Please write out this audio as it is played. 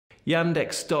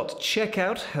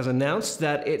Yandex.Checkout has announced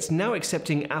that it's now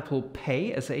accepting Apple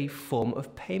Pay as a form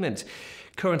of payment.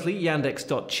 Currently,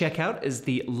 Yandex.Checkout is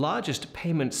the largest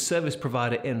payment service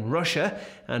provider in Russia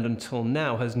and until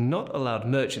now has not allowed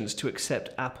merchants to accept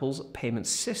Apple's payment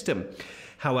system.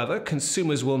 However,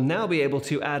 consumers will now be able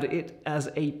to add it as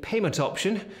a payment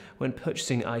option when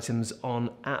purchasing items on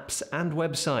apps and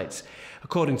websites.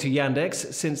 According to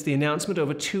Yandex, since the announcement,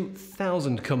 over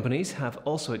 2,000 companies have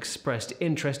also expressed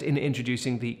interest in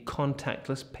introducing the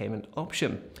contactless payment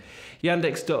option.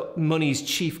 Yandex.Money's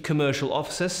chief commercial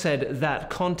officer said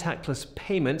that contactless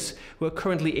payments were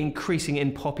currently increasing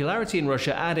in popularity in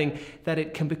Russia, adding that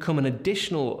it can become an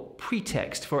additional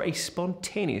pretext for a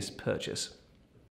spontaneous purchase.